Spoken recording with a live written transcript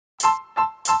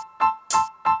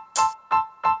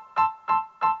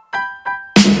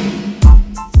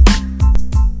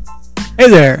Hey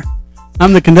there,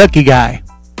 I'm the Kentucky Guy,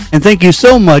 and thank you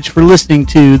so much for listening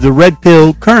to the Red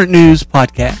Pill Current News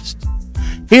Podcast.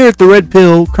 Here at the Red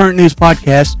Pill Current News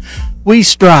Podcast, we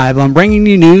strive on bringing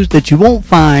you news that you won't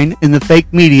find in the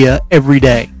fake media every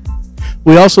day.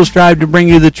 We also strive to bring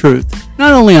you the truth,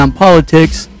 not only on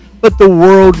politics, but the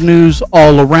world news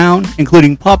all around,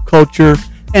 including pop culture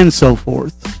and so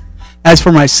forth. As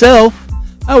for myself,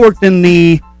 I worked in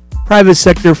the private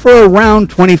sector for around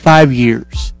 25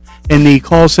 years in the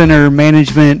call center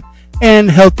management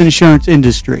and health insurance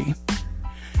industry.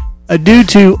 Due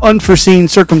to unforeseen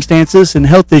circumstances and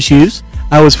health issues,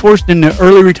 I was forced into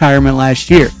early retirement last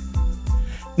year.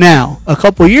 Now, a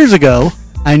couple years ago,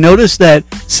 I noticed that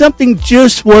something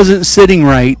just wasn't sitting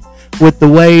right with the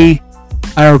way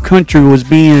our country was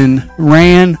being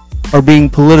ran or being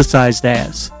politicized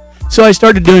as. So I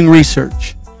started doing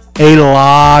research, a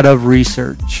lot of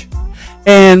research.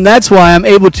 And that's why I'm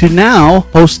able to now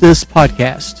host this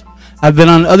podcast. I've been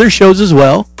on other shows as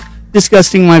well,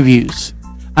 discussing my views.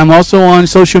 I'm also on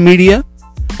social media.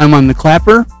 I'm on the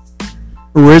Clapper,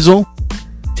 Rizzle,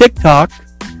 TikTok,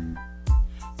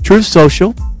 Truth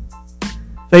Social,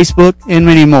 Facebook, and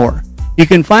many more. You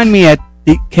can find me at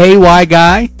the KY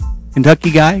Guy,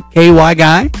 Kentucky Guy, KY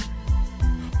Guy,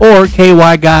 or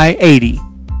KY Guy 80.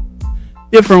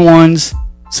 Different ones.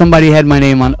 Somebody had my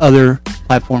name on other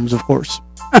platforms, of course.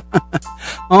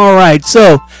 All right.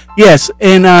 So, yes.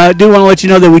 And I do want to let you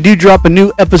know that we do drop a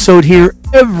new episode here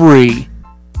every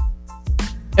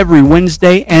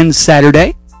Wednesday and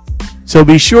Saturday. So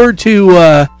be sure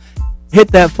to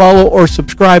hit that follow or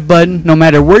subscribe button no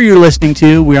matter where you're listening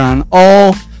to. We're on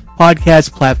all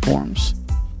podcast platforms.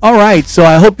 All right. So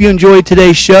I hope you enjoyed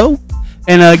today's show.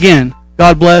 And again,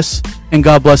 God bless and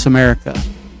God bless America.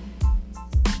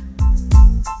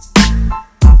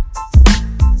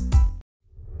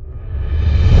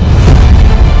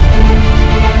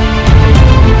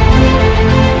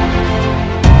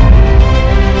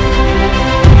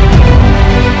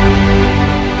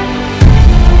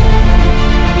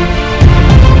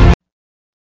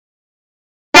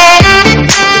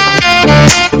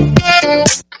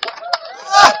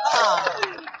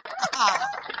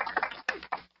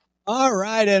 All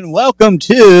right, and welcome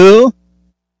to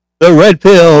the Red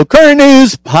Pill Current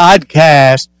News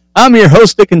Podcast. I'm your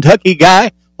host, the Kentucky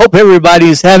Guy. Hope everybody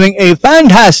is having a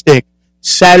fantastic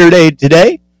Saturday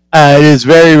today. It is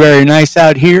very, very nice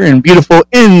out here and beautiful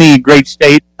in the great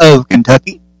state of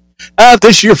Kentucky. If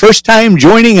this is your first time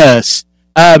joining us,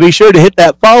 be sure to hit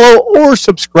that follow or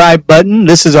subscribe button.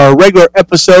 This is our regular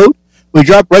episode. We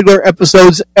drop regular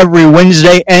episodes every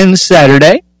Wednesday and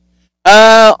Saturday.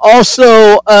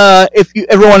 Also, if you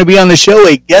ever want to be on the show,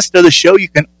 a guest of the show, you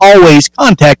can always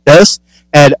contact us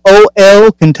at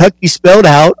OL-Kentucky spelled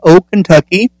out,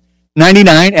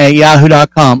 OKentucky99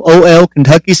 @yahoo.com.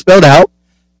 OL-Kentucky spelled out,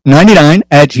 99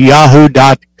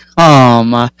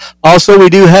 @yahoo.com. Also, we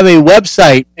do have a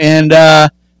website, and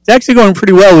it's actually going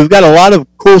pretty well. We've got a lot of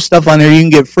cool stuff on there. You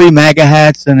can get free MAGA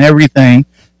hats and everything.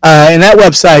 And that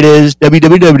website is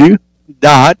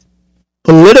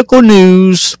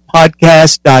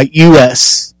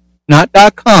www.politicalnewspodcast.us, not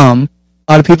 .com.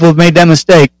 A lot of people have made that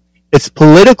mistake. It's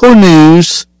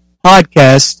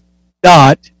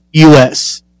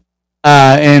politicalnewspodcast.us.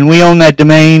 And we own that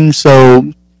domain,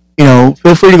 so,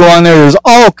 feel free to go on there. There's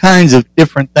all kinds of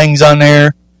different things on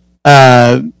there.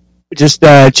 Just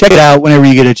check it out whenever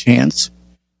you get a chance.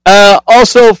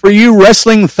 Also, for you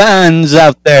wrestling fans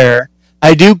out there,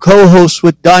 I do co-host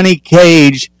with Donnie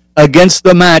Cage Against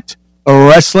the Mat, a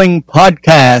wrestling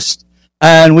podcast,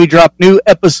 and we drop new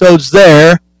episodes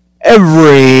there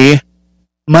every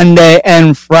Monday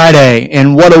and Friday.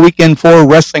 And what a weekend for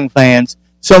wrestling fans.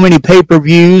 So many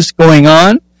pay-per-views going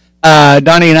on.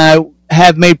 Donnie and I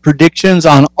have made predictions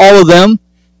on all of them,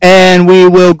 and we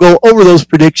will go over those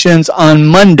predictions on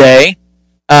Monday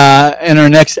in our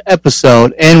next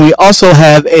episode. And we also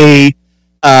have a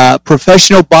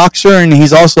professional boxer, and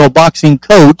he's also a boxing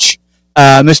coach,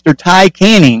 Mr. Ty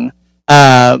Canning,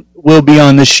 will be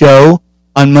on the show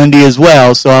on Monday as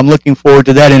well. So I'm looking forward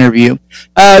to that interview.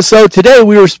 So today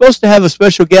we were supposed to have a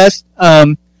special guest.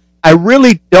 I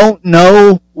really don't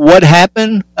know what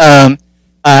happened. I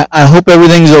hope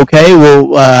everything's okay.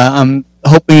 I'm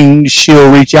hoping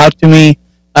she'll reach out to me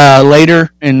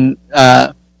later and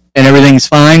everything's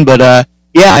fine. But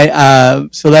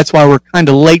so that's why we're kind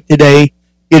of late today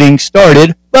getting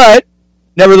started. But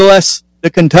nevertheless, the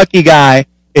Kentucky Guy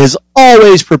is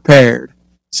always prepared.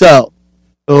 So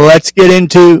let's get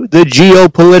into the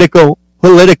geopolitical,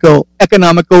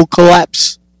 economical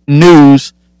collapse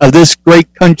news of this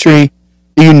great country,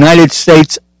 the United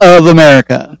States of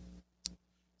America.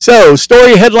 So,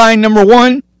 story headline number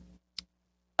one,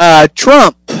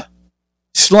 Trump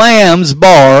slams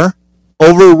Barr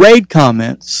over raid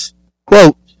comments.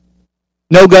 Quote,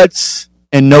 no guts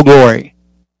and no glory.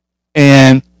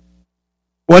 And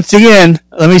once again,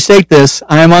 let me state this.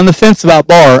 I am on the fence about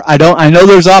Barr. I know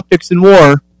there's optics in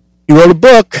war. He wrote a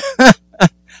book.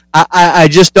 I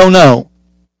just don't know.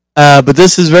 But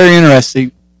this is very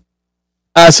interesting.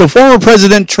 So former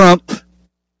President Trump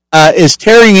is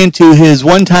tearing into his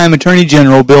one-time Attorney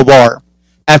General, Bill Barr,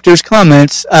 after his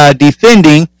comments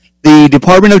defending the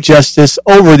Department of Justice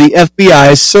over the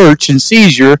FBI's search and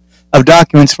seizure of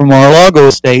documents from Mar-a-Lago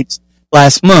estates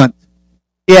last month.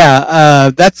 Yeah,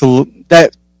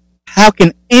 that. How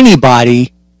can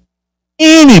anybody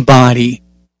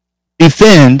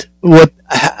defend that?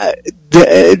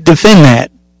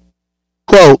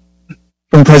 Quote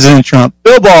from President Trump: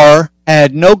 Bill Barr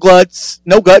had no guts,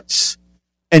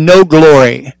 and no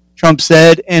glory, Trump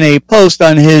said in a post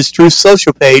on his Truth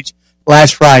Social page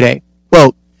last Friday.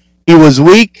 Quote, he was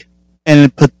weak and a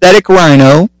pathetic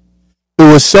rhino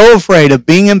who was so afraid of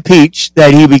being impeached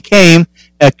that he became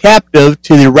a captive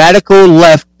to the radical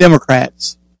left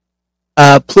Democrats.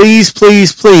 Please,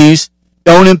 please, please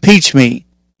don't impeach me,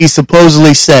 he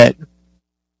supposedly said.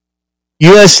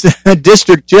 U.S.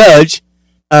 District Judge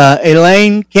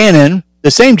Elaine Cannon,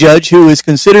 the same judge who is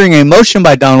considering a motion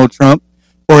by Donald Trump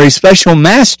for a special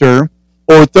master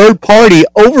or third-party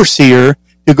overseer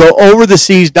to go over the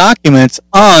seized documents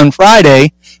on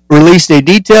Friday, released a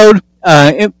detailed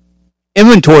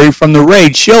inventory from the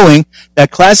raid showing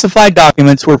that classified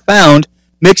documents were found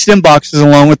mixed in boxes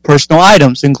along with personal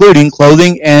items, including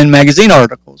clothing and magazine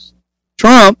articles.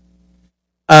 Trump,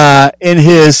 in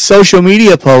his social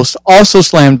media post, also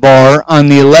slammed Barr on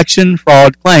the election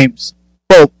fraud claims.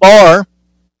 Quote, Barr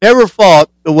never fought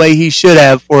the way he should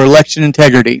have for election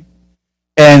integrity,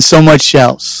 and so much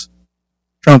else,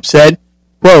 Trump said.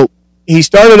 Quote, he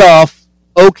started off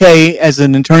okay as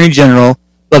an attorney general,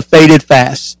 but faded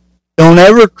fast. Didn't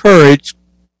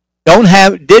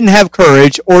have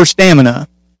courage or stamina.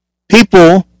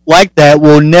 People like that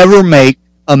will never make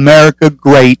America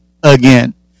great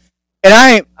again.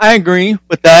 And I agree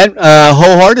with that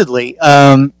wholeheartedly.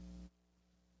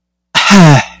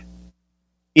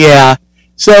 Yeah.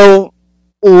 So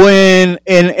when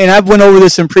and I've went over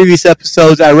this in previous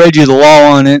episodes. I read you the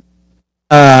law on it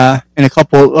in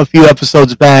a few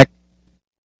episodes back.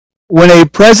 When a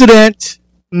president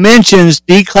mentions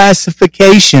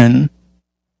declassification,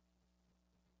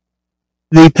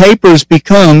 the papers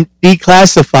become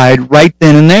declassified right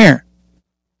then and there.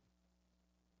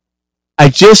 I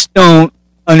just don't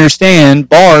understand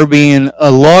Barr being a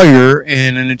lawyer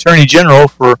and an attorney general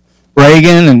for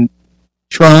Reagan and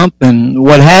Trump and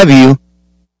what have you.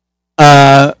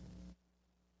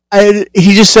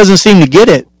 He just doesn't seem to get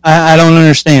it. I don't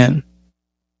understand.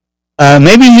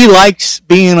 Maybe he likes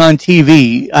being on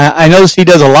TV. I notice he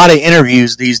does a lot of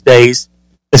interviews these days,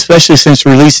 especially since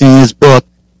releasing his book.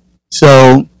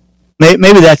 So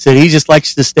maybe that's it. He just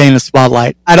likes to stay in the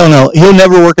spotlight. I don't know. He'll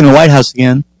never work in the White House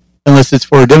again unless it's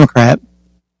for a Democrat,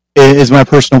 is my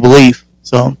personal belief.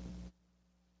 So,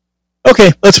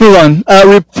 okay, let's move on.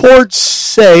 Reports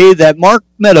say that Mark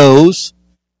Meadows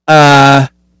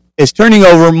is turning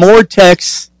over more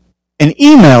texts and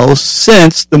emails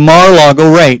since the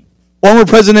Mar-a-Lago raid. Former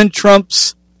President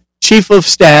Trump's chief of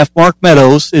staff, Mark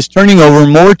Meadows, is turning over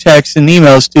more texts and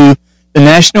emails to the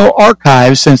National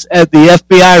Archives since the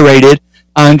FBI raided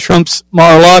on Trump's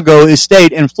Mar-a-Lago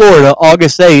estate in Florida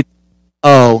August 8th.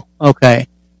 Oh, okay.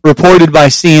 Reported by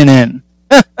CNN.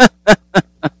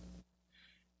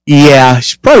 Yeah,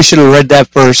 probably should have read that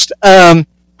first.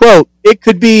 Quote, it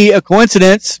could be a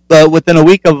coincidence, but within a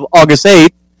week of August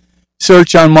 8th,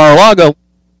 search on Mar-a-Lago,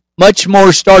 much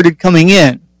more started coming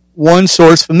in. One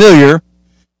source familiar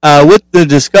with the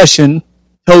discussion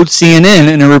told CNN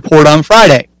in a report on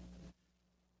Friday.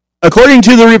 According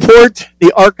to the report,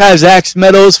 the Archives asked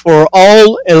Meadows for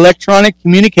all electronic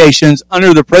communications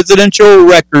under the Presidential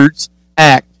Records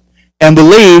Act and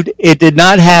believed it did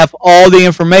not have all the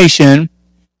information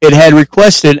it had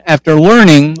requested after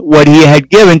learning what he had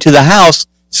given to the House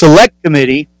Select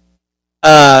Committee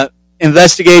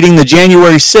investigating the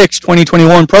January 6,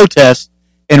 2021 protest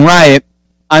and riot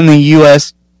on the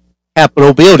U.S.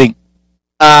 Capitol building.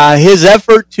 His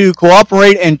effort to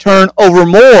cooperate and turn over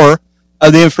more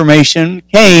of the information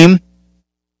came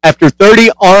after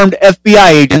 30 armed FBI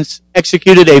agents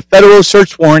executed a federal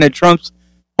search warrant at Trump's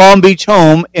Palm Beach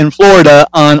home in Florida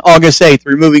on August 8th,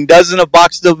 removing dozens of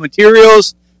boxes of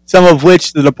materials, some of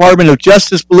which the Department of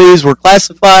Justice believes were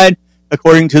classified,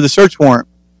 according to the search warrant.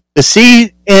 The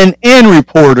CNN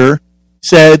reporter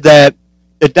said that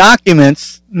the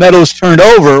documents Meadows turned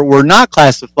over were not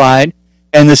classified,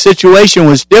 and the situation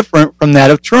was different from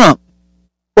that of Trump.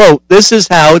 Quote, "This is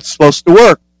how it's supposed to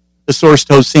work," the source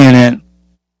told CNN.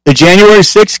 The January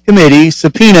 6th committee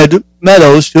subpoenaed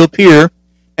Meadows to appear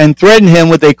and threatened him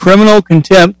with a criminal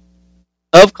contempt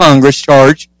of Congress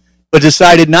charge, but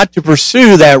decided not to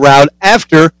pursue that route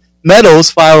after Meadows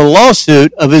filed a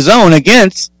lawsuit of his own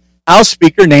against House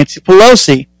Speaker Nancy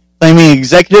Pelosi, claiming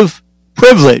executive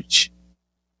privilege,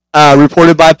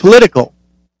 reported by Politico.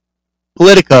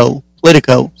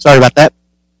 Sorry about that.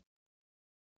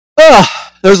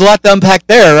 There's a lot to unpack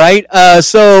there, right?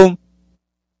 So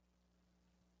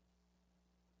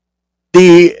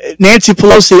the Nancy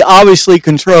Pelosi obviously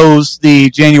controls the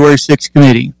January 6th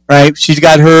committee, right? She's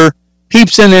got her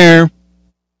peeps in there,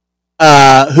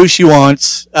 who she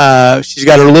wants. She's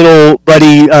got her little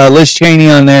buddy Liz Cheney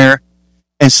on there,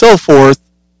 and so forth.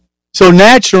 So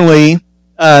naturally,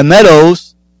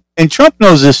 Meadows, and Trump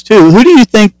knows this too. Who do you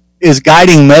think is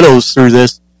guiding Meadows through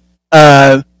this?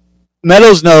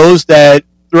 Meadows knows that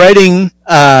threatening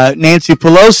Nancy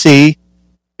Pelosi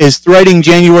is threatening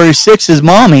January 6th's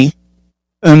mommy.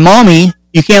 And mommy,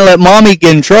 you can't let mommy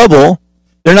get in trouble.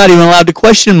 They're not even allowed to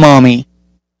question mommy,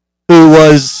 who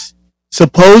was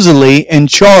supposedly in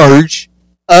charge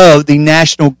of the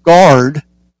National Guard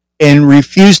and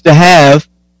refused to have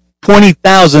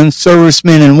 20,000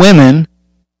 servicemen and women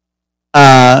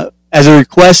as a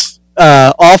request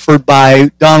offered by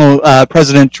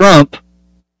President Trump.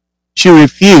 She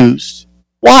refused.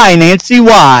 Why, Nancy?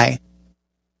 Why?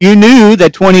 You knew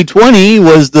that 2020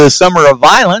 was the summer of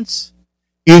violence.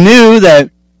 You knew that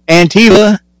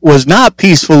Antifa was not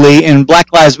peacefully, and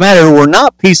Black Lives Matter were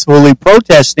not peacefully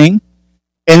protesting,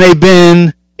 and they've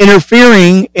been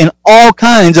interfering in all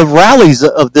kinds of rallies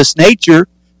of this nature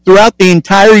throughout the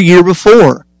entire year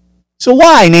before. So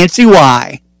why, Nancy?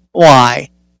 Why? Why?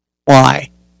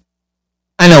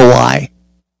 I know why.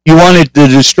 You wanted the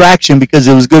distraction because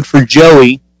it was good for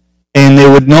Joey, and they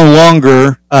would no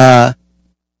longer,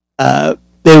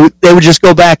 they would just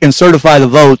go back and certify the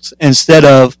votes instead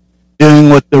of doing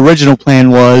what the original plan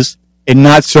was and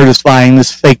not certifying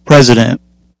this fake president.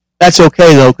 That's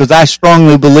okay, though, because I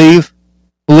strongly believe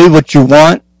what you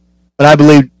want, but I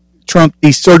believe Trump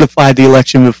decertified the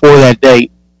election before that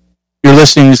date. You're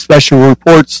listening to special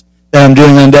reports that I'm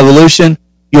doing on devolution.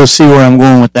 You'll see where I'm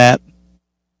going with that.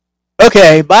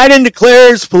 Okay, Biden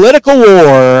declares political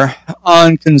war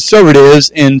on conservatives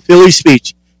in Philly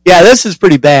speech. Yeah, this is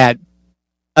pretty bad.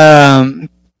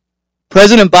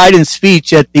 President Biden's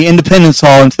speech at the Independence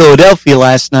Hall in Philadelphia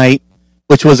last night,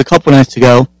 which was a couple nights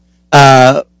ago,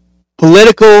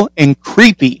 political and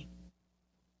creepy,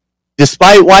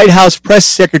 despite White House Press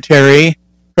Secretary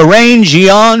Karine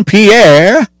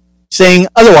Jean-Pierre saying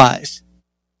otherwise.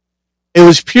 It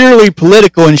was purely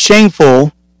political and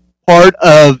shameful.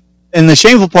 The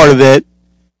shameful part of it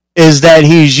is that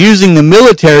he's using the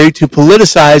military to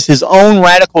politicize his own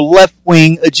radical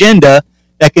left-wing agenda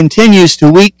that continues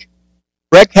to wreak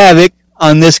havoc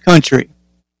on this country.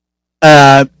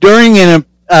 The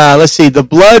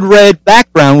blood red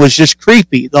background was just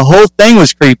creepy. The whole thing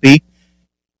was creepy,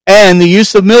 and the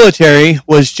use of military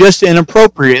was just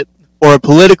inappropriate for a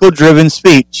political-driven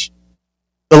speech.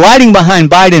 The lighting behind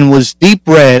Biden was deep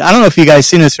red. I don't know if you guys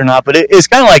seen this or not, but it's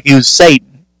kind of like he was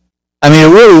Satan. I mean,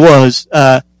 it really was.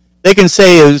 They can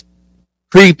say it was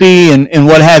creepy and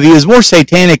what have you. It was more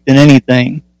satanic than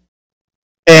anything.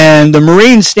 And the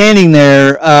Marine standing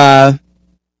there,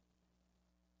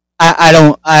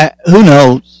 who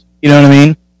knows? You know what I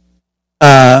mean?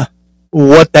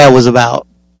 What that was about.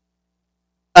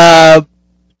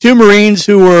 Two Marines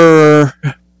who were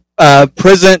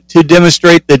present to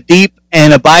demonstrate the deep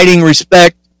and abiding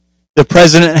respect the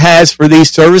president has for these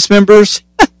service members.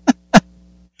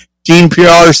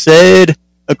 Jean-Pierre said,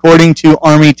 according to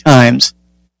Army Times,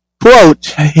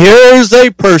 quote, "Here's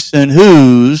a person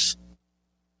who's,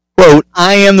 quote,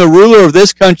 I am the ruler of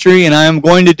this country and I am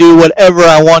going to do whatever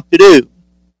I want to do.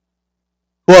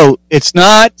 Quote, it's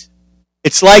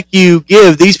like you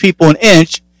give these people an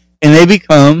inch and they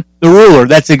become the ruler."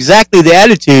 That's exactly the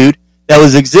attitude that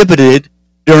was exhibited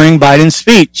during Biden's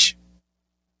speech.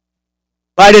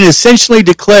 Biden essentially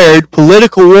declared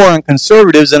political war on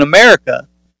conservatives in America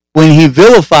when he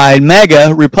vilified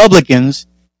MAGA Republicans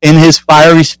in his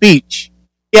fiery speech.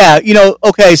 Yeah,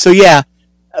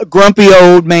 a grumpy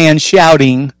old man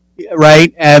shouting,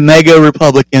 right, at MAGA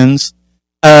Republicans,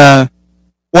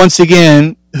 once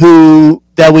again,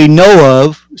 that we know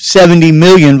of, 70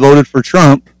 million voted for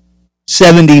Trump,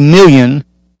 70 million,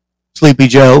 Sleepy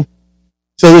Joe.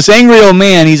 So this angry old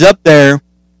man, he's up there,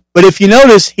 but if you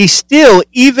notice, he still,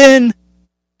 even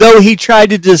though he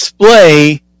tried to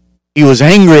display he was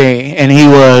angry and he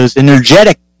was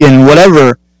energetic and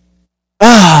whatever,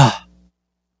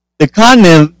 the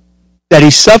continent that he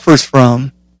suffers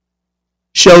from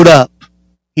showed up.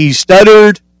 He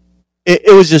stuttered.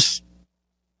 It was just,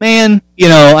 man,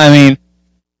 I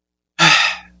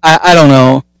don't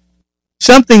know.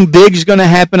 Something big is going to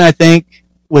happen, I think,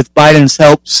 with Biden's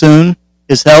help soon,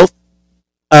 his health.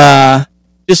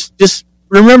 Just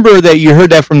remember that you heard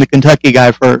that from the Kentucky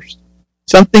guy first.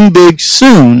 Something big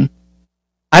soon,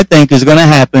 I think, is going to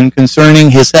happen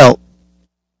concerning his health.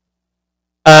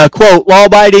 Quote,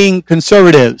 law-abiding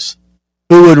conservatives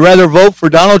who would rather vote for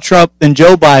Donald Trump than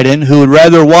Joe Biden, who would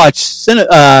rather watch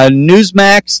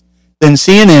Newsmax than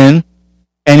CNN,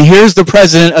 and here's the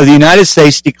President of the United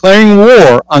States declaring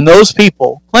war on those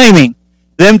people, claiming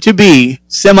them to be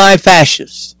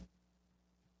semi-fascists.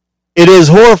 It is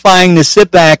horrifying to sit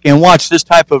back and watch this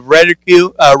type of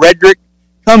rhetoric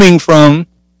coming from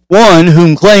one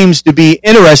whom claims to be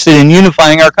interested in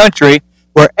unifying our country,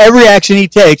 where every action he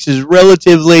takes is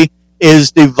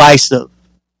divisive.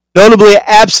 Notably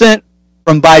absent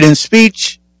from Biden's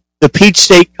speech, the Peach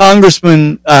State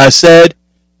congressman said,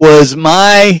 was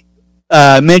my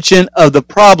mention of the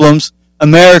problems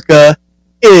America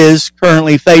is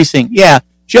currently facing. Yeah,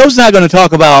 Joe's not going to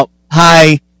talk about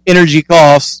high energy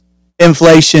costs,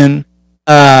 inflation,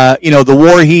 the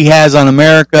war he has on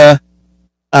America,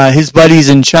 his buddies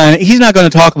in China. He's not going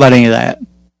to talk about any of that.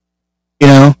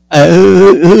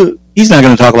 He's not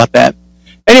going to talk about that.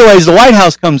 Anyways, the White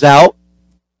House comes out,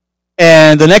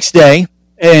 and the next day,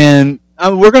 and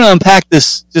we're going to unpack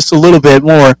this just a little bit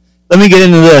more. Let me get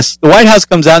into this. The White House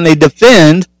comes out, and they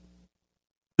defend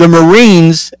the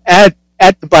Marines at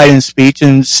the Biden speech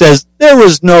and says there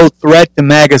was no threat to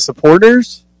MAGA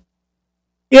supporters.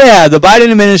 Yeah, the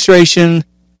Biden administration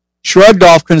shrugged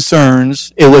off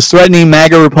concerns it was threatening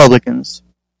MAGA Republicans,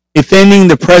 defending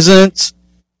the presence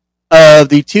of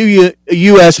the two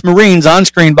U.S. Marines on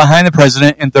screen behind the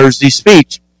president in Thursday's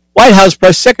speech. White House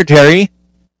Press Secretary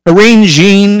Karine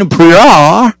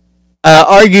Jean-Pierre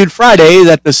argued Friday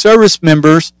that the service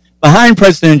members behind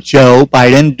President Joe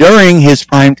Biden during his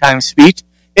primetime speech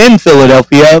in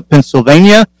Philadelphia,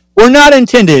 Pennsylvania, were not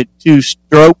intended to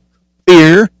stoke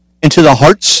fear into the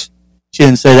hearts. She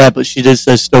didn't say that, but she did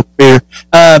say stoke fear.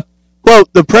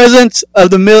 Quote, the presence of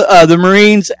the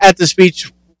Marines at the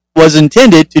speech was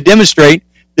intended to demonstrate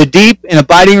the deep and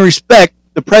abiding respect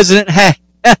the president had.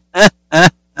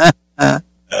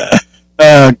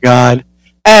 Oh, God.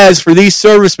 As for these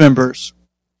service members,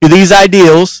 to these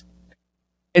ideals,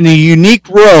 and the unique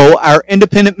role our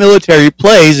independent military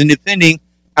plays in defending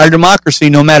our democracy,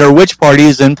 no matter which party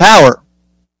is in power.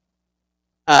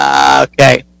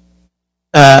 Okay.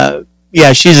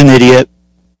 Yeah, she's an idiot.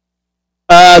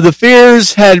 The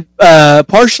fears had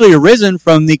partially arisen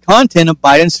from the content of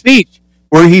Biden's speech,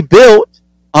 where he built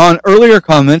on earlier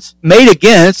comments made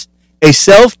against a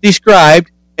self-described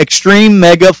extreme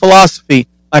mega philosophy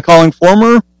by calling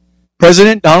former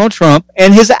President Donald Trump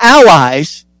and his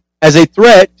allies as a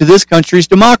threat to this country's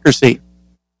democracy.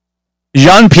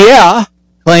 Jean-Pierre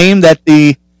claimed that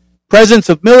the presence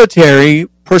of military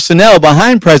personnel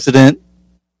behind President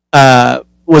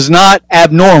was not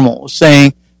abnormal,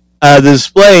 saying the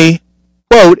display,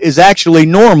 quote, is actually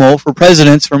normal for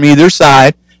presidents from either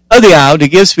side of the aisle to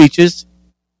give speeches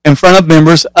in front of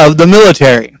members of the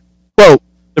military. Quote,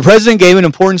 the president gave an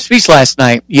important speech last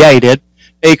night. Yeah, he did.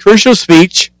 A crucial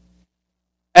speech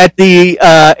at the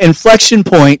inflection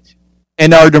point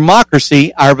in our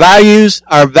democracy, our values,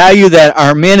 our value that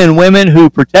our men and women who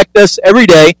protect us every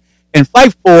day and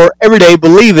fight for every day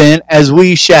believe in as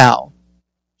we shall,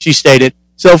 she stated.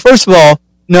 So first of all,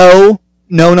 no.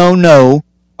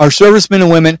 Our servicemen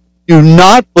and women do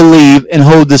not believe and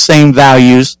hold the same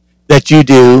values that you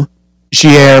do,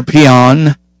 Cher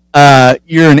Pion.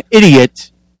 You're an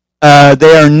idiot.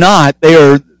 They are not. They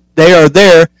are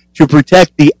there to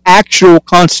protect the actual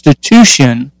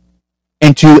Constitution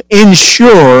and to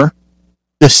ensure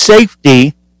the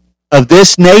safety of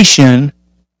this nation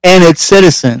and its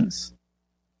citizens.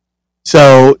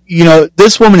 So,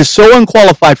 this woman is so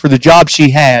unqualified for the job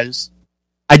she has.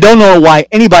 I don't know why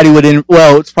anybody would,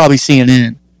 it's probably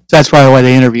CNN. So that's probably why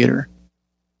they interviewed her.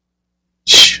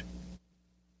 So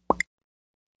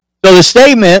the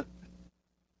statement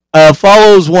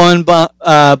follows one by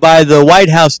the White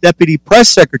House Deputy Press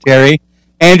Secretary,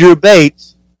 Andrew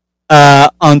Bates,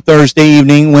 on Thursday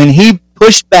evening when he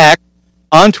pushed back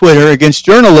on Twitter against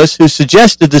journalists who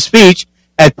suggested the speech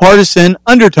had partisan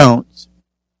undertones.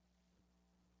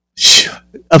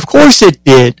 Of course it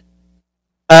did.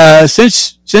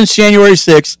 Since January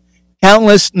 6th,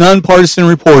 countless nonpartisan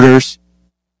reporters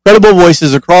Credible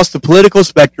voices across the political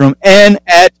spectrum and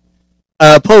at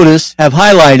POTUS have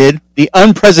highlighted the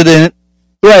unprecedented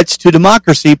threats to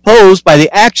democracy posed by the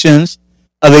actions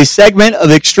of a segment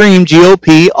of extreme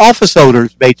GOP office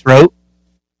holders, Bates wrote.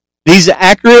 These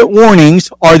accurate warnings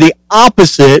are the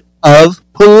opposite of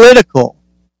political.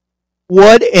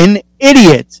 What an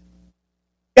idiot.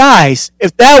 Guys,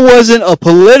 if that wasn't a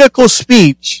political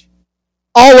speech,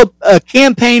 a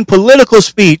campaign political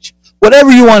speech,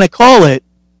 whatever you want to call it,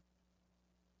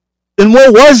 then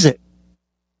what was it?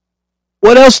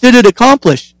 What else did it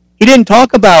accomplish? He didn't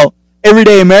talk about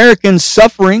everyday Americans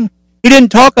suffering. He didn't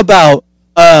talk about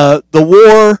the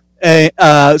war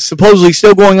supposedly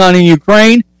still going on in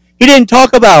Ukraine. He didn't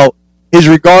talk about his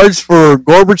regards for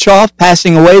Gorbachev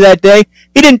passing away that day.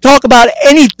 He didn't talk about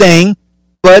anything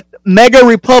but mega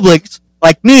republics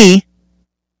like me,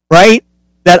 right?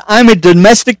 That I'm a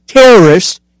domestic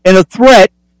terrorist and a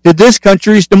threat to this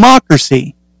country's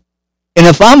democracy. And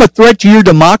if I'm a threat to your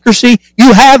democracy,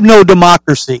 you have no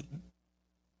democracy.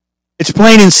 It's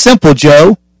plain and simple,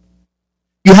 Joe.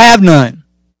 You have none.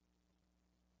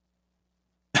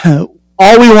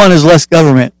 All we want is less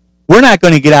government. We're not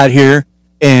going to get out here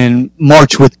and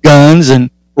march with guns and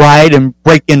riot and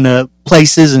break into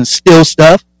places and steal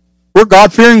stuff. We're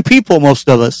God-fearing people, most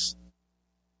of us.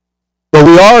 But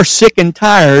we are sick and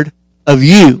tired of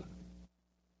you.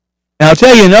 Now, I'll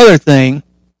tell you another thing,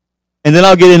 and then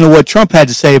I'll get into what Trump had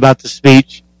to say about the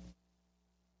speech.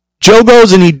 Joe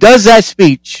goes and he does that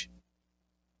speech.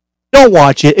 Don't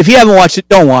watch it. If you haven't watched it,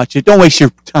 don't watch it. Don't waste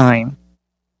your time.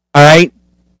 All right?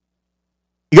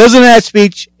 He goes into that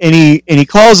speech and he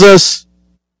calls us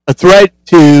a threat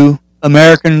to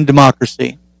American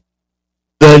democracy.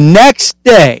 The next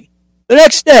day,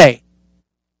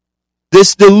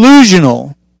 this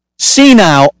delusional,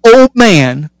 senile old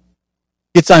man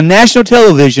gets on national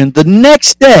television the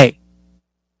next day,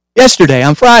 yesterday,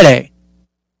 on Friday,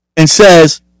 and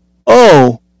says,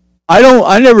 I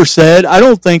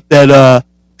don't think that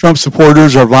Trump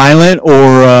supporters are violent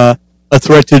or a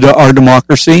threat to our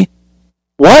democracy.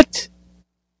 What?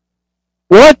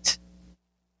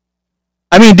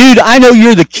 I mean, dude, I know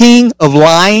you're the king of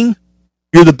lying.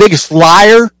 You're the biggest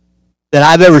liar that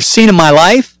I've ever seen in my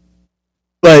life.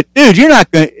 But, dude, you're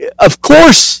not going to... Of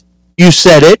course you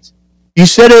said it. You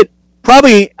said it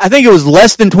probably, I think it was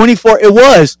less than 24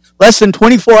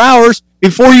 hours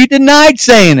before you denied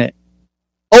saying it.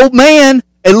 Old man,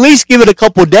 at least give it a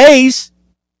couple days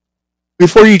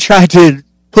before you try to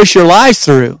push your lies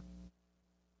through.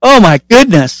 Oh, my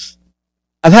goodness.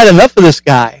 I've had enough of this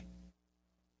guy.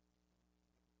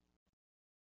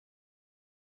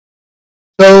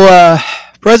 So,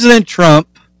 President Trump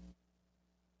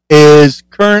is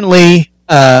currently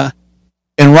and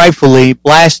rightfully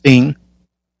blasting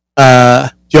Joe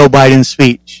Biden's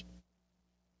speech,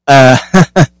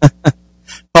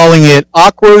 calling it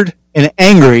awkward and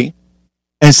angry,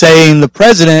 and saying the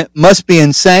president must be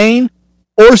insane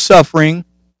or suffering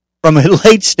from a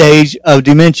late stage of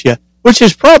dementia, which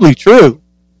is probably true.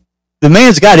 The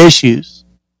man's got issues.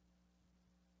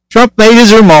 Trump made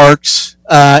his remarks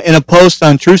in a post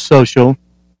on Truth Social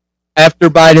after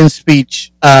Biden's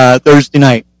speech Thursday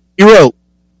night. He wrote,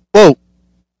 quote,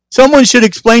 "Someone should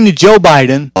explain to Joe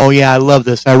Biden," oh yeah, I love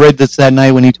this. I read this that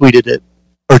night when he tweeted it,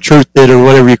 or truthed it, or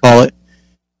whatever you call it.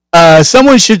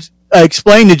 Someone should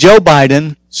explain to Joe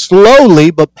Biden,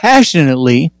 slowly but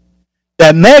passionately,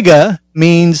 that mega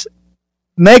means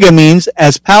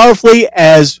as powerfully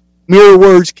as mere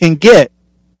words can get.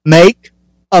 Make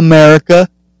America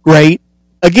great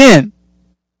again.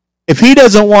 If he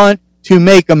doesn't want to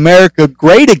make America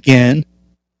great again,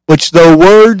 which though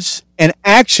words and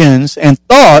actions and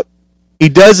thought he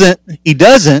doesn't,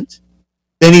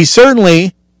 then he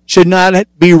certainly should not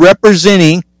be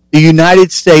representing the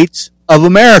United States of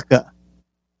America.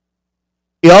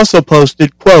 He also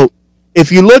posted, quote,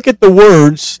 "If you look at the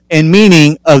words and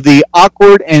meaning of the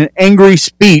awkward and angry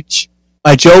speech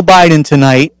by Joe Biden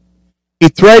tonight, he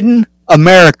threatened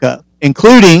America,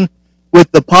 including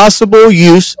with the possible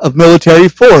use of military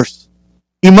force.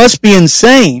 He must be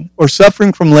insane or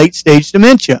suffering from late-stage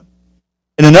dementia."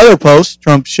 In another post,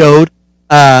 Trump showed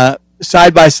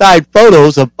side-by-side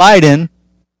photos of Biden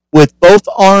with both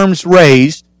arms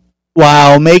raised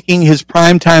while making his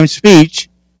primetime speech,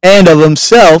 and of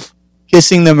himself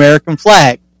kissing the American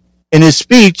flag. In his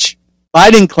speech,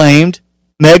 Biden claimed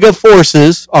mega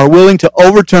forces are willing to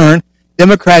overturn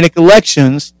democratic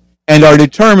elections and are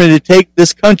determined to take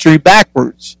this country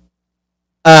backwards.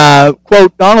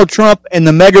 Quote, "Donald Trump and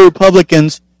the mega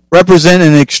Republicans represent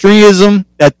an extremism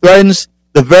that threatens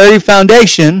the very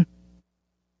foundation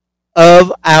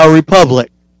of our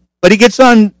republic." But he gets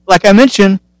on, like I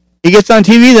mentioned, He gets on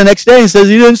TV the next day and says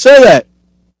he didn't say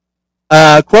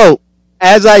that. Quote,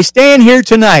 as I stand here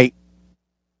tonight,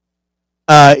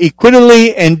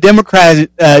 equity and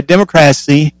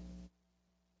democracy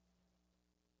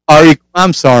are,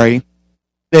 I'm sorry,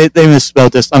 they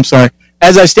misspelled this, I'm sorry.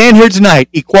 As I stand here tonight,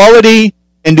 equality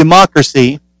and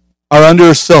democracy are under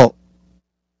assault.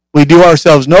 We do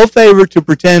ourselves no favor to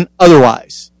pretend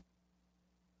otherwise.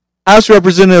 House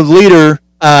Representative Leader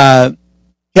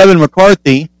Kevin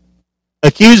McCarthy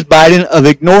accused Biden of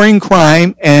ignoring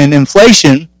crime and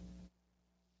inflation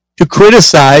to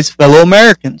criticize fellow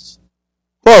Americans.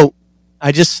 Quote,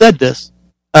 I just said this,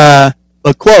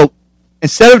 but quote,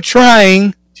 instead of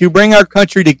trying to bring our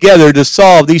country together to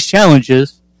solve these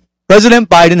challenges, President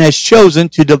Biden has chosen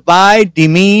to divide,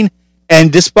 demean,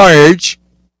 and disparage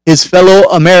his fellow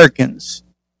Americans,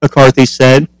 McCarthy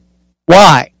said.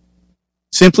 Why?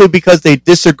 Simply because they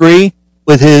disagree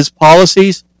with his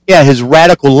policies? Yeah, his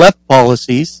radical left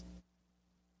policies.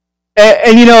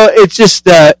 And you know, it's just,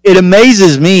 it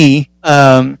amazes me,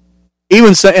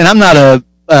 even so, and I'm not a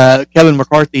Kevin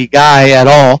McCarthy guy at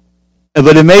all, but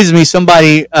it amazes me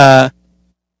somebody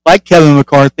like Kevin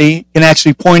McCarthy can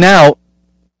actually point out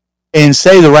and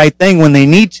say the right thing when they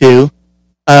need to.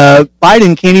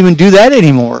 Biden can't even do that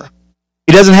anymore.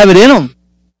 He doesn't have it in him.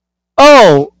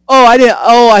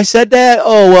 I said that?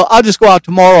 Oh, well, I'll just go out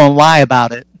tomorrow and lie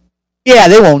about it. Yeah,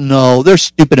 they won't know. They're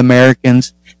stupid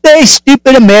Americans. They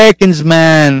stupid Americans,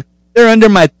 man. They're under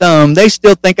my thumb. They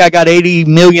still think I got 80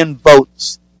 million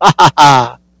votes. Ha ha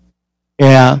ha.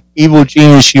 Yeah, evil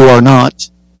genius you are not.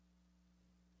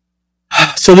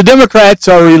 So the Democrats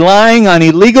are relying on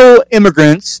illegal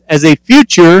immigrants as a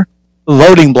future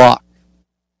voting bloc.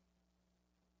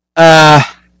 They're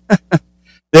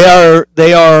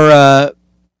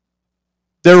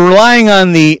relying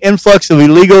on the influx of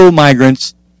illegal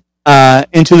migrants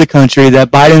into the country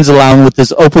that Biden's allowing with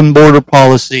this open border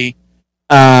policy,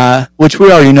 which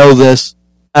we already know this.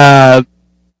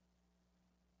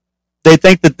 They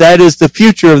think that is the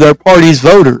future of their party's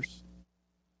voters.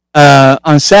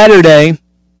 On Saturday,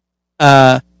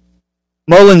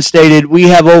 Mullen stated, we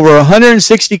have over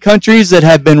 160 countries that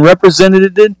have been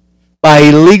represented by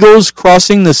illegals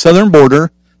crossing the southern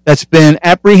border that's been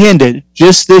apprehended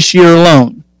just this year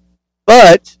alone.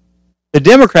 But the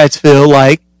Democrats feel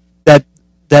like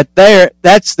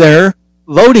that's their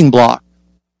voting bloc.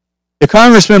 The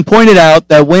congressman pointed out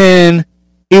that when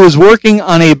he was working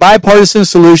on a bipartisan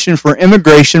solution for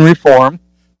immigration reform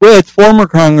with former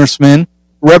Congressman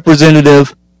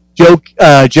Representative Joe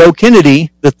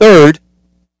Kennedy III,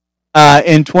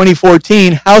 in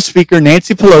 2014, House Speaker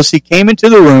Nancy Pelosi came into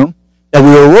the room that we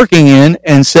were working in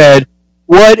and said,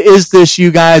 what is this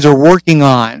you guys are working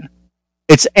on?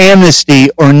 It's amnesty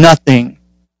or nothing.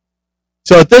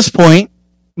 So at this point,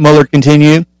 Mueller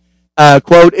continued,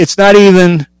 quote, it's not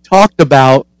even talked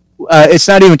about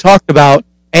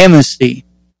amnesty.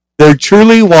 They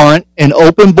truly want an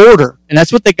open border, and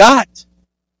that's what they got.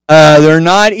 They're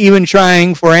not even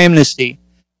trying for amnesty.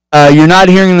 You're not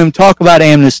hearing them talk about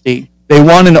amnesty. They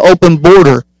want an open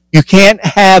border. You can't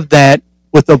have that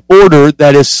with a border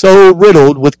that is so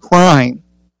riddled with crime.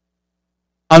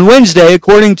 On Wednesday,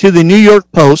 according to the New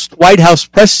York Post, White House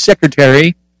press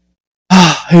secretary,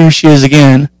 here she is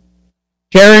again,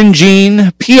 Karen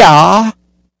Jean Pierre,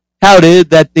 touted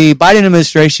that the Biden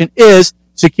administration is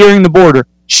securing the border.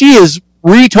 She is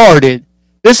retarded.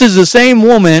 This is the same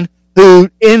woman who,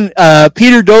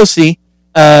 Peter Doocy,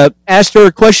 asked her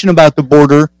a question about the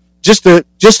border just a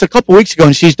couple weeks ago,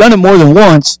 and she's done it more than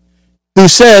once, who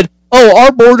said, oh,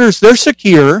 our borders, they're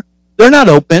secure. They're not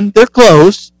open. They're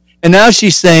closed. And now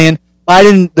she's saying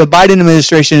the Biden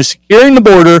administration is securing the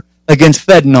border against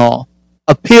fentanyl,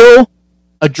 a pill,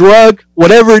 a drug,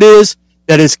 whatever it is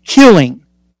that is killing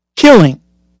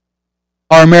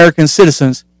our American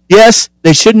citizens. Yes,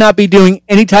 they should not be doing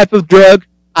any type of drug.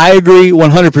 I agree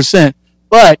 100%.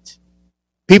 But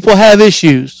people have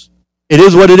issues. It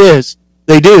is what it is.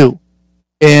 They do.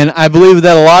 And I believe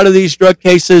that a lot of these drug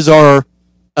cases are,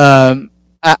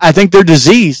 I think they're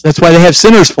diseased. That's why they have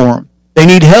centers for them. They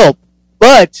need help.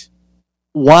 But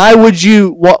why wouldn't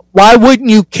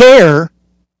you care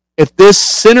if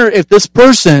this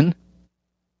person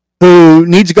who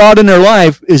needs God in their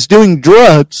life is doing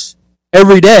drugs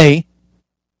every day?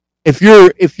 If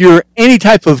you're any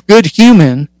type of good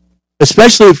human,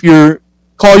 especially if you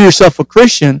call yourself a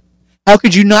Christian, how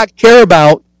could you not care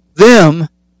about them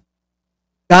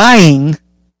dying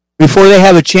before they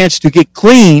have a chance to get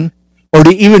clean or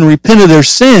to even repent of their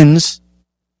sins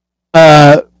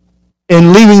and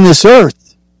leaving this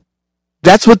earth?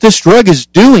 That's what this drug is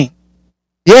doing.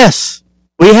 Yes,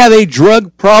 We have a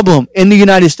drug problem in the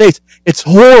United States. It's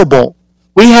horrible.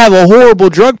 We have a horrible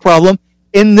drug problem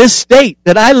in this state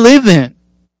that I live in.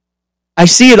 I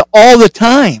see it all the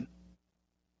time.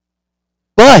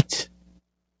 But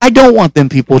I don't want them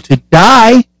people to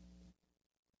die.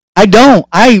 I don't.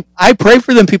 I pray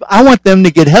for them people. I want them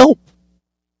to get help.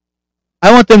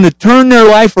 I want them to turn their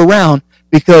life around,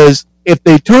 because if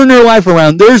they turn their life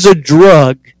around, there's a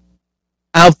drug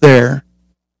out there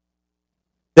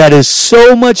that is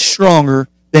so much stronger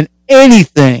than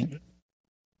anything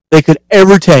they could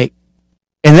ever take.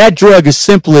 And that drug is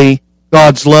simply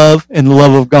God's love and the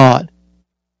love of God.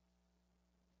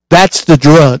 That's the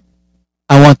drug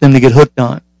I want them to get hooked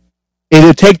on.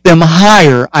 It'll take them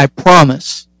higher, I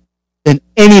promise, than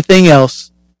anything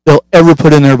else they'll ever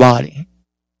put in their body.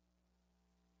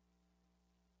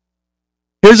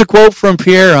 Here's a quote from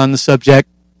Pierre on the subject.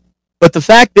 But the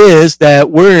fact is that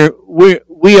we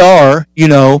are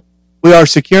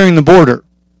securing the border.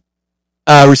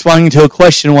 Responding to a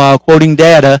question while quoting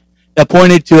data that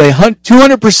pointed to a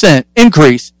 200%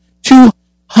 increase,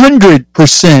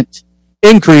 200%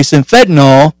 increase in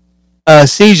fentanyl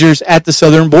seizures at the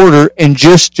southern border in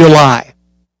just July.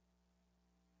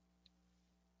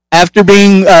 After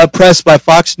being pressed by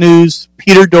Fox News'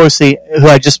 Peter Dorsey, who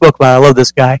I just spoke about, I love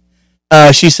this guy,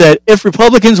 she said, if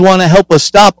Republicans want to help us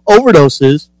stop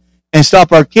overdoses and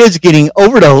stop our kids getting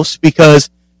overdosed because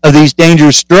of these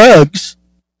dangerous drugs,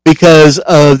 because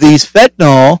of these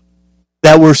fentanyl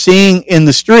that we're seeing in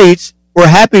the streets, we're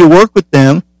happy to work with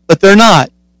them, but they're not.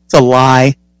 It's a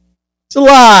lie. It's a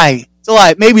lie. It's a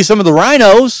lie. Maybe some of the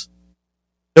rhinos,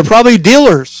 they're probably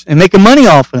dealers and making money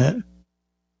off of it.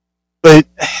 But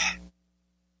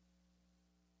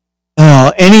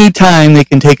any time they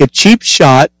can take a cheap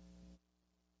shot,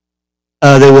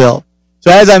 they will.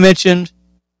 So as I mentioned,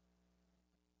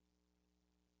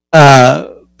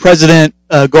 President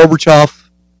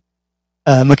Gorbachev,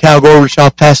 Mikhail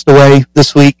Gorbachev, passed away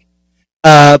this week.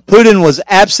 Putin was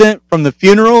absent from the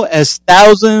funeral as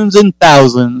thousands and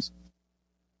thousands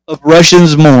of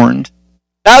Russians mourned.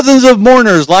 Thousands of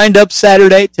mourners lined up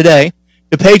today,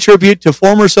 to pay tribute to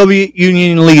former Soviet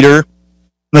Union leader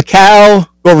Mikhail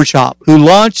Gorbachev, who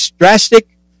launched drastic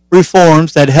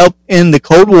reforms that helped end the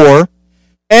Cold War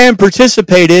and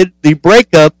participated the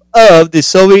breakup of the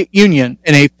Soviet Union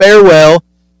in a farewell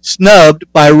snubbed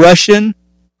by Russian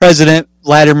President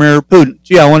Vladimir Putin.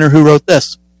 Gee, I wonder who wrote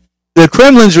this. The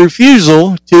Kremlin's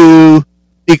refusal to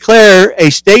declare a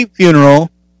state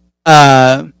funeral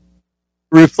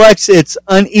reflects its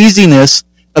uneasiness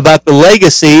about the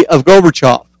legacy of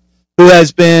Gorbachev, who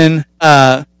has been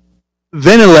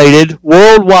ventilated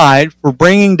worldwide for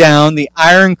bringing down the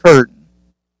Iron Curtain,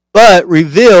 but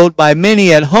revealed by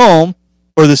many at home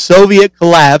for the Soviet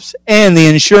collapse and the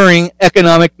ensuing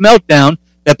economic meltdown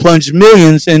that plunged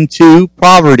millions into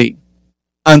poverty.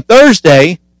 On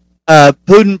Thursday,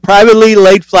 Putin privately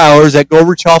laid flowers at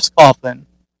Gorbachev's coffin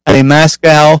at a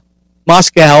Moscow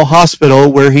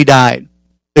hospital where he died.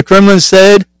 The Kremlin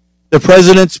said the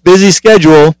president's busy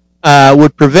schedule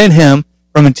would prevent him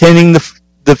from attending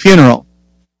the funeral.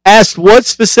 Asked what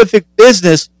specific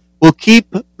business will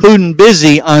keep Putin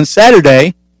busy on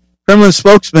Saturday, Kremlin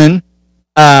spokesman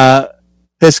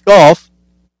Peskov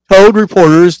told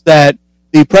reporters that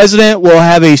the president will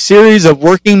have a series of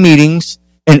working meetings,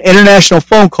 an international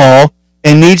phone call,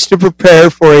 and needs to prepare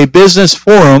for a business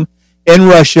forum in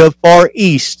Russia Far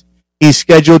East he's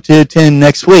scheduled to attend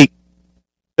next week.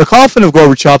 The coffin of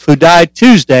Gorbachev, who died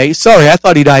Tuesday, sorry, I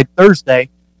thought he died Thursday.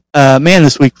 Man,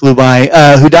 this week flew by.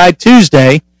 Who died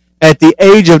Tuesday at the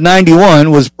age of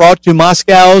 91, was brought to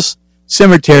Moscow's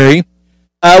cemetery,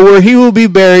 where he will be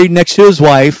buried next to his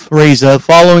wife, Reza,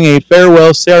 following a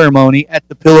farewell ceremony at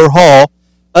the Pillar Hall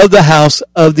of the House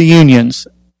of the Unions,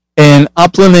 an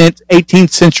opulent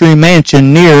 18th century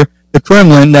mansion near the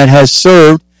Kremlin that has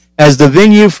served as the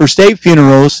venue for state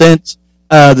funerals since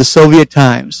the Soviet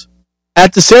times.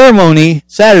 At the ceremony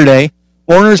Saturday,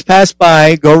 mourners passed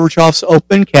by Gorbachev's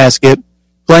open casket,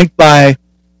 flanked by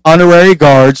honorary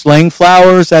guards, laying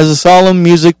flowers as the solemn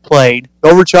music played.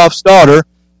 Gorbachev's daughter,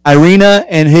 Irina,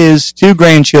 and his two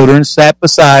grandchildren sat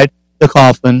beside the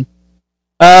coffin.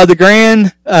 The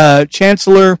Grand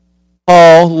Chancellor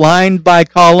Hall, lined by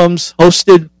columns,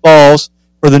 hosted balls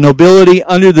for the nobility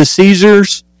under the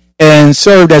Caesars and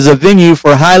served as a venue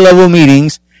for high-level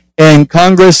meetings and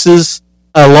congresses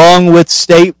along with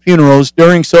state funerals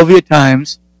during Soviet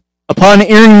times. Upon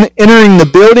entering the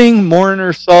building,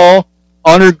 mourners saw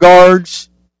honored guards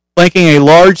flanking a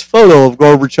large photo of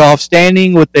Gorbachev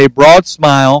standing with a broad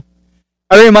smile,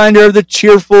 a reminder of the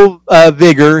cheerful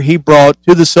vigor he brought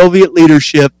to the Soviet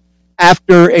leadership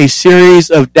after a series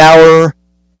of dour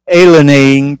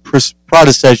alienating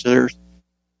predecessors.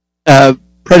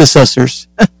 Predecessors.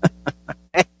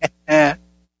 And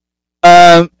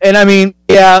I mean,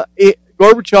 yeah,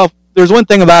 Gorbachev, there's one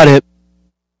thing about it.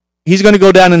 He's going to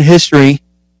go down in history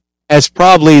as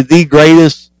probably the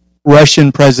greatest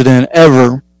Russian president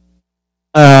ever.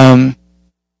 I've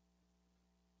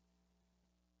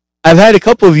had a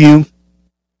couple of you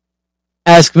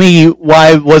ask me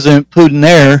why wasn't Putin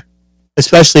there,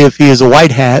 especially if he is a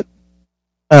white hat,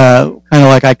 kind of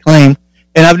like I claim.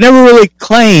 And I've never really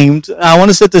claimed, I want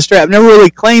to set this straight, I've never really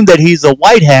claimed that he's a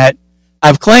white hat.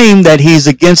 I've claimed that he's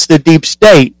against the deep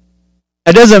state.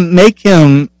 That doesn't make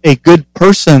him a good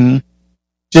person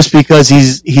just because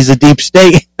he's a deep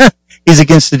state. He's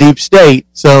against the deep state.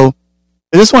 So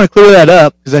I just want to clear that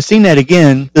up because I've seen that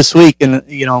again this week. And,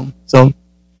 so.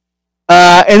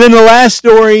 And then the last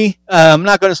story, I'm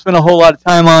not going to spend a whole lot of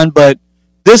time on, but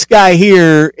this guy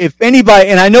here, if anybody,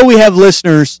 and I know we have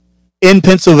listeners in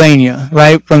Pennsylvania,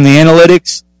 right, from the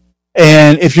analytics.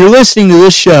 And if you're listening to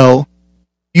this show,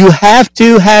 you have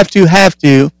to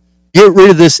get rid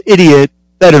of this idiot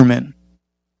Fetterman.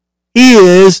 He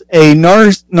is a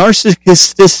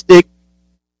narcissistic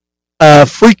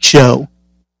freak show.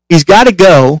 He's got to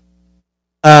go.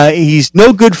 He's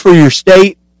no good for your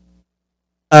state.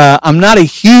 I'm not a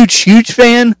huge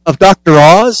fan of Dr.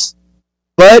 Oz,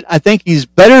 but I think he's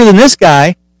better than this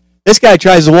guy. This guy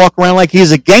tries to walk around like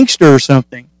he's a gangster or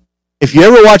something. If you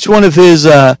ever watch one of his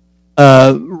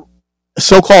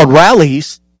so-called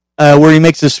rallies where he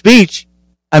makes a speech,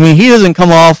 I mean, he doesn't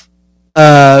come off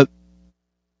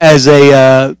as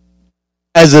a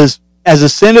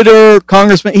senator,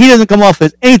 congressman. He doesn't come off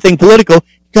as anything political.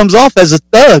 He comes off as a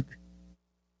thug.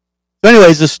 So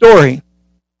anyways, the story.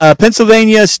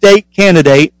 Pennsylvania state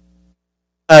candidate,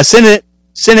 Senate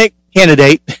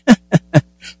candidate,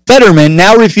 Fetterman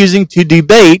now refusing to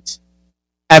debate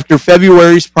after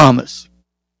February's promise.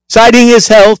 Citing his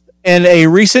health and a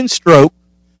recent stroke,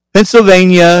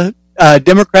 Pennsylvania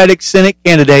Democratic Senate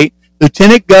candidate,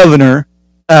 Lieutenant Governor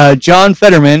John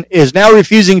Fetterman, is now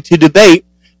refusing to debate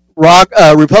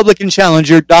Republican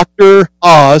challenger Dr.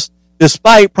 Oz,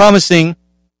 despite promising,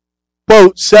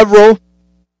 quote, several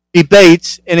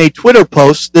debates in a Twitter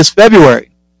post this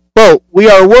February. Quote, we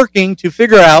are working to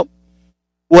figure out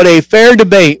what a fair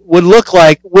debate would look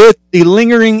like with the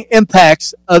lingering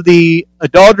impacts of the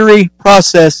adultery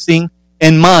processing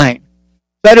in mind.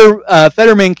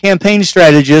 Fetterman campaign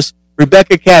strategist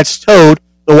Rebecca Katz told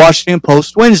the Washington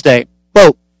Post Wednesday,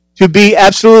 quote, to be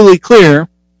absolutely clear,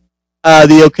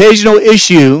 the occasional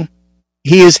issue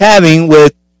he is having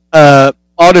with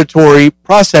auditory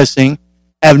processing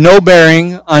have no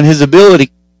bearing on his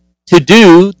ability to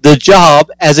do the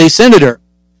job as a senator.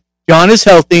 John is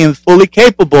healthy and fully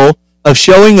capable of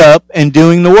showing up and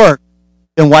doing the work.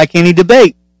 Then why can't he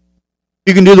debate?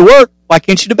 If you can do the work, why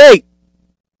can't you debate?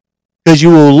 Because you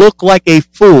will look like a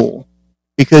fool.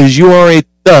 Because you are a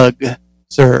thug,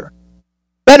 sir.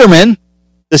 Fetterman,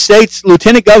 the state's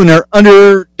lieutenant governor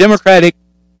under Democratic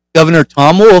Governor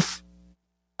Tom Wolf,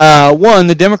 won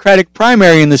the Democratic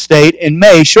primary in the state in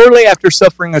May, shortly after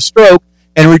suffering a stroke,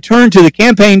 and returned to the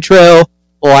campaign trail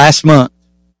last month.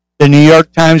 The New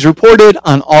York Times reported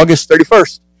on August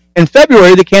 31st. In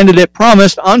February, the candidate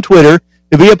promised on Twitter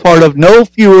to be a part of no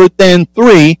fewer than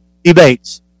 3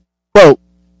 debates. Quote,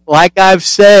 like I've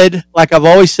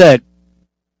always said,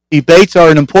 debates are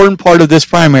an important part of this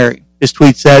primary, his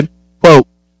tweet said. Quote,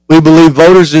 we believe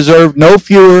voters deserve no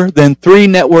fewer than 3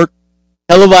 network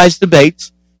televised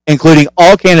debates, including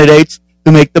all candidates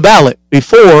who make the ballot,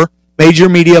 before major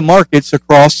media markets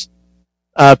across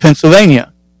Pennsylvania.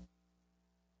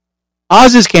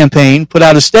 Oz's campaign put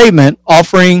out a statement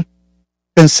offering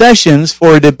concessions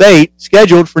for a debate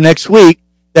scheduled for next week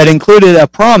that included a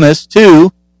promise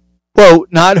to, quote,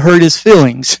 not hurt his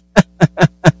feelings.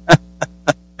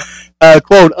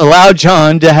 Quote, allow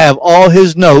John to have all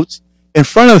his notes in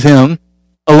front of him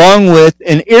along with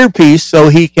an earpiece so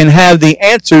he can have the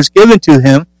answers given to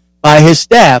him by his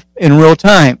staff in real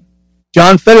time.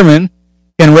 John Fetterman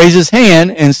can raise his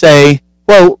hand and say,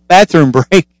 quote, bathroom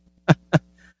break.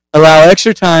 Allow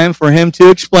extra time for him to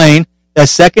explain that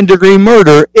second-degree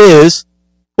murder is,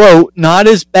 quote, not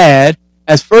as bad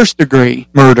as first-degree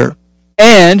murder.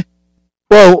 And,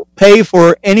 quote, pay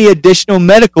for any additional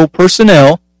medical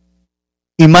personnel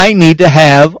he might need to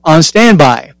have on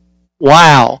standby.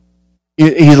 Wow.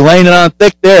 He's laying it on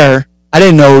thick there. I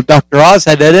didn't know Dr. Oz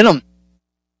had that in him.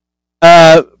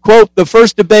 Quote, the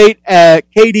first debate at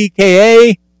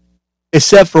KDKA is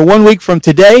set for 1 week from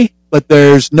today, but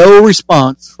there's no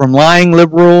response from lying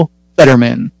liberal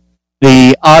Fetterman.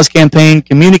 The Oz campaign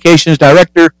communications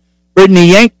director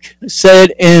Brittany Yank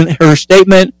said in her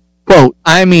statement, quote,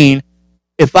 I mean,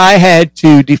 if I had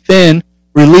to defend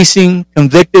releasing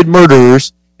convicted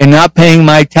murderers and not paying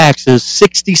my taxes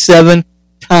 67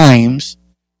 times,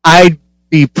 I'd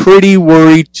be pretty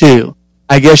worried too.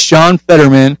 I guess John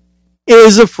Fetterman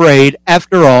is afraid,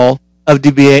 after all, of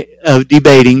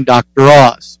debating Dr.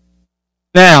 Oz.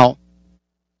 Now,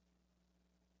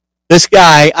 this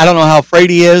guy, I don't know how afraid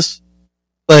he is,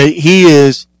 but he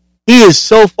is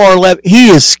so far left. He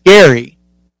is scary.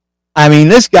 I mean,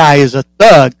 this guy is a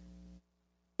thug.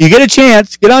 You get a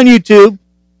chance, get on YouTube.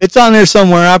 It's on there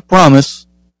somewhere, I promise.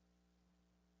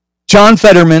 John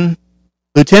Fetterman,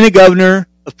 Lieutenant Governor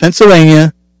of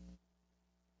Pennsylvania,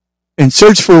 and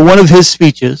search for one of his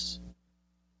speeches.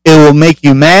 It will make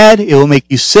you mad. It will make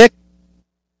you sick.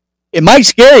 It might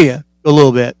scare you a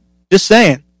little bit. Just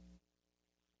saying.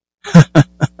 All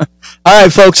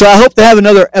right, folks. I hope to have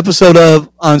another episode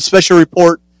on Special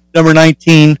Report number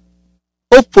 19,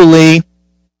 hopefully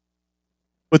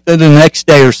within the next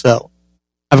day or so.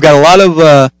 I've got a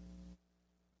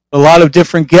lot of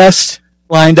different guests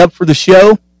lined up for the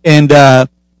show, and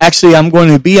actually, I'm going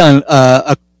to be on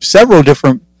several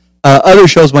different other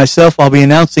shows myself. I'll be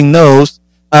announcing those.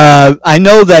 I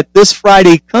know that this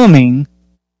Friday coming,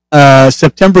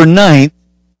 September 9th,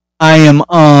 I am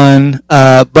on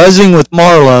Buzzing with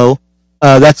Marlowe.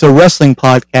 That's a wrestling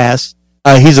podcast.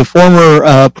 He's a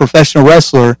former professional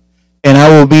wrestler, and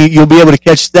you'll be able to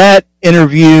catch that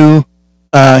interview,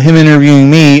 him interviewing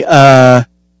me, on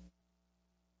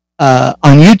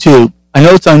YouTube. I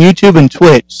know it's on YouTube and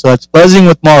Twitch, so it's Buzzing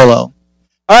with Marlowe.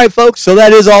 All right, folks, so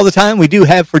that is all the time we do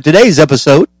have for today's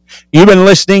episode. You've been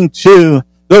listening to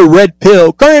the Red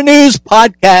Pill Current News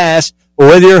Podcast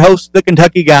with your host, the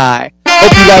Kentucky Guy.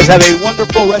 Hope you guys have a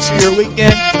wonderful rest of your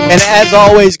weekend. And as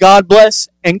always, God bless,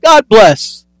 and God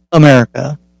bless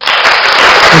America.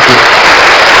 Thank you.